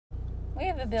We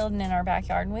have a building in our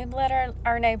backyard, and we've let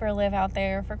our neighbor live out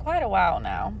there for quite a while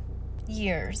now.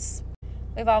 Years.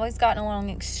 We've always gotten along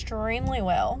extremely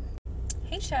well.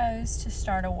 He chose to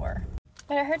start a war.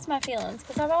 But it hurts my feelings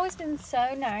because I've always been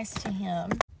so nice to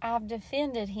him. I've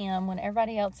defended him when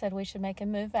everybody else said we should make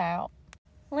him move out.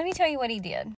 Let me tell you what he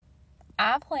did.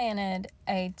 I planted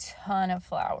a ton of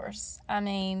flowers. I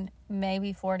mean,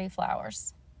 maybe 40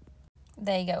 flowers.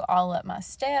 They go all up my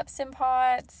steps in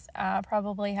pots. I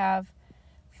probably have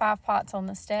 5 pots on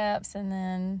the steps and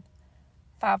then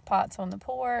 5 pots on the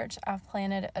porch. I've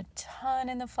planted a ton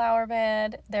in the flower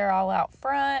bed. They're all out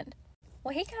front.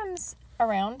 Well, he comes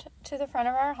around to the front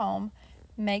of our home,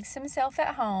 makes himself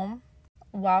at home,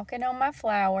 walking on my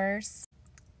flowers,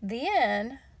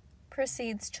 then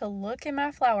proceeds to look in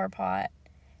my flower pot,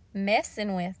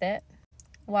 messing with it,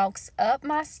 walks up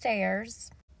my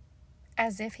stairs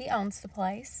as if he owns the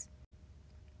place,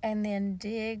 and then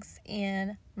digs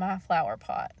in my flower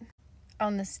pot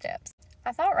on the steps.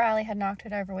 I thought Riley had knocked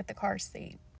it over with the car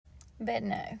seat, but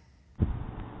no.